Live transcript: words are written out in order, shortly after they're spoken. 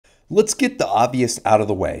Let's get the obvious out of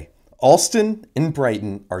the way. Allston and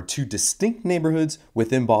Brighton are two distinct neighborhoods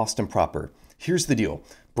within Boston proper. Here's the deal.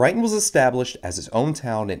 Brighton was established as its own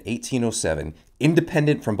town in 1807,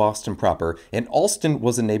 independent from Boston proper, and Allston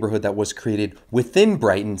was a neighborhood that was created within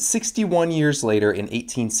Brighton 61 years later in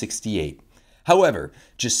 1868. However,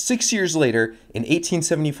 just 6 years later, in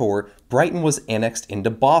 1874, Brighton was annexed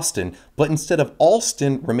into Boston, but instead of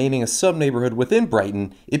Allston remaining a sub-neighborhood within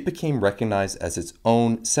Brighton, it became recognized as its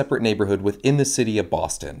own separate neighborhood within the city of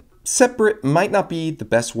Boston. Separate might not be the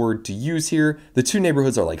best word to use here. The two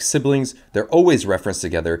neighborhoods are like siblings. They're always referenced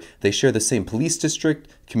together. They share the same police district,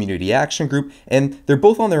 community action group, and they're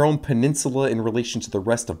both on their own peninsula in relation to the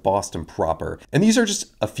rest of Boston proper. And these are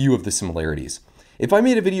just a few of the similarities. If I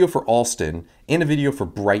made a video for Allston and a video for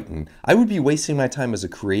Brighton, I would be wasting my time as a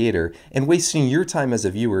creator and wasting your time as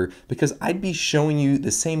a viewer because I'd be showing you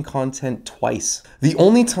the same content twice. The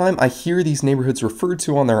only time I hear these neighborhoods referred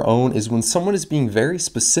to on their own is when someone is being very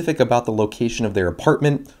specific about the location of their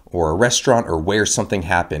apartment or a restaurant or where something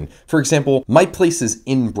happened. For example, my place is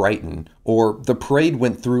in Brighton, or the parade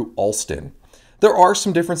went through Allston. There are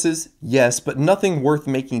some differences, yes, but nothing worth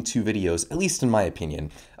making two videos, at least in my opinion.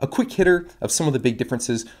 A quick hitter of some of the big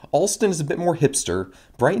differences: Allston is a bit more hipster,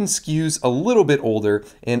 Brighton skews a little bit older,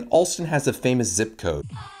 and Allston has a famous zip code.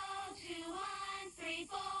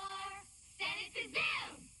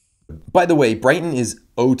 By the way, Brighton is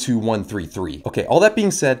 02133. Okay, all that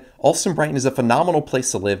being said, Allston-Brighton is a phenomenal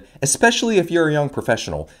place to live, especially if you're a young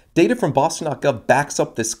professional. Data from Boston.gov backs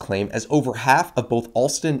up this claim, as over half of both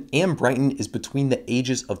Allston and Brighton is between the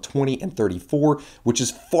ages of 20 and 34, which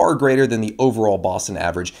is far greater than the overall Boston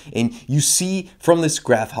average. And you see from this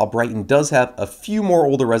graph how Brighton does have a few more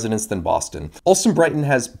older residents than Boston. Allston-Brighton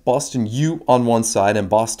has Boston U on one side and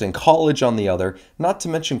Boston College on the other, not to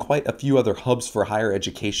mention quite a few other hubs for higher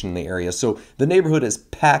education in the area. So the neighborhood is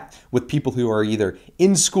packed with people who are either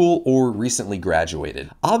in school or recently graduated.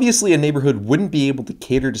 Obviously, a neighborhood wouldn't be able to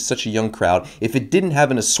cater to such a young crowd if it didn't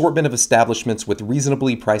have an assortment of establishments with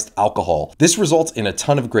reasonably priced alcohol. This results in a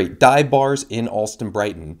ton of great dive bars in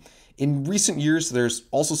Allston-Brighton. In recent years, there's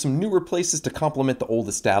also some newer places to complement the old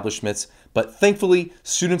establishments, but thankfully,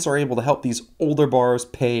 students are able to help these older bars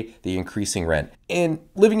pay the increasing rent. And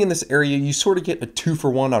living in this area, you sort of get a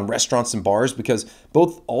 2-for-1 on restaurants and bars because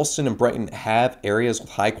both Allston and Brighton have areas with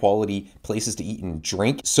high quality places to eat and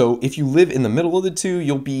drink. So if you live in the middle of the two,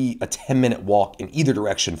 you'll be a 10-minute walk in either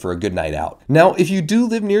direction for a good night out. Now, if you do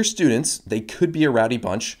live near students, they could be a rowdy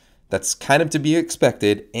bunch. That's kind of to be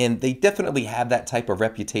expected, and they definitely have that type of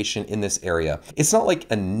reputation in this area. It's not like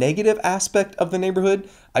a negative aspect of the neighborhood.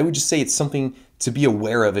 I would just say it's something to be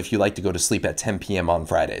aware of if you like to go to sleep at 10 p.m. on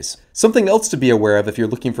Fridays. Something else to be aware of if you're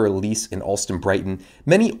looking for a lease in Allston-Brighton: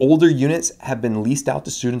 many older units have been leased out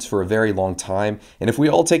to students for a very long time, and if we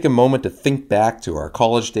all take a moment to think back to our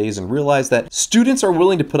college days and realize that students are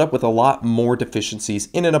willing to put up with a lot more deficiencies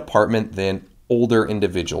in an apartment than older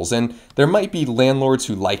individuals, and there might be landlords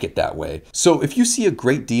who like it that way. So if you see a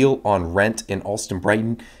great deal on rent in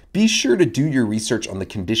Allston-Brighton, be sure to do your research on the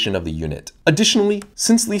condition of the unit. Additionally,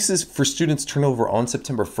 since leases for students turn over on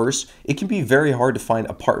September 1st, it can be very hard to find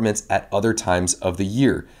apartments at other times of the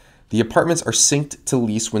year. The apartments are synced to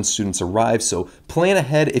lease when students arrive, so plan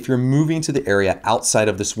ahead if you're moving to the area outside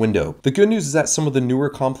of this window. The good news is that some of the newer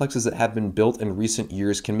complexes that have been built in recent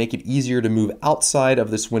years can make it easier to move outside of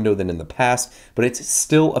this window than in the past, but it's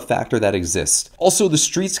still a factor that exists. Also, the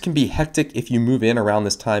streets can be hectic if you move in around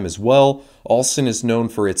this time as well. Allston is known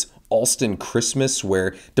for its Allston Christmas,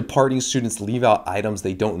 where departing students leave out items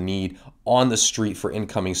they don't need on the street for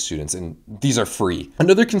incoming students, and these are free.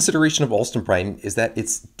 Another consideration of Allston-Brighton is that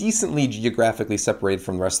it's decently geographically separated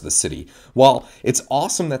from the rest of the city. While it's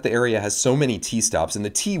awesome that the area has so many T stops, and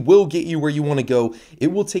the T will get you where you want to go,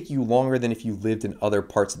 it will take you longer than if you lived in other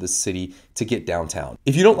parts of the city to get downtown.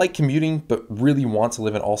 If you don't like commuting but really want to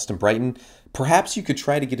live in Allston-Brighton, perhaps you could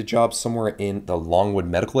try to get a job somewhere in the Longwood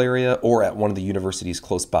medical area or at one of the universities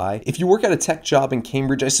close by. If you work at a tech job in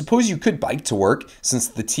Cambridge, I suppose you could bike to work, since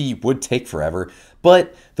the T would take forever,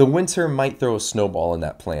 but the winter might throw a snowball in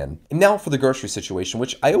that plan. And now for the grocery situation,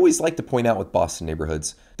 which I always like to point out with Boston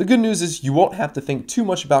neighborhoods. The good news is you won't have to think too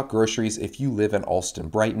much about groceries if you live in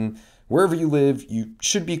Allston-Brighton. Wherever you live, you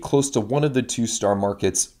should be close to one of the two Star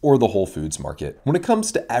Markets or the Whole Foods Market. When it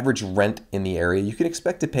comes to average rent in the area, you can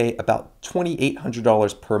expect to pay about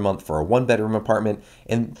 $2,800 per month for a one-bedroom apartment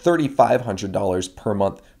and $3,500 per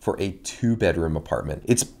month for a 2-bedroom apartment.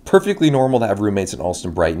 It's perfectly normal to have roommates in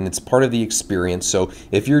Allston-Brighton. It's part of the experience, so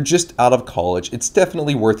if you're just out of college, it's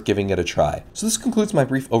definitely worth giving it a try. So this concludes my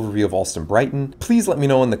brief overview of Allston-Brighton. Please let me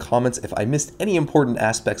know in the comments if I missed any important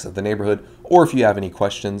aspects of the neighborhood or if you have any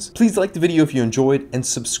questions. Please like the video if you enjoyed and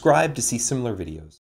subscribe to see similar videos.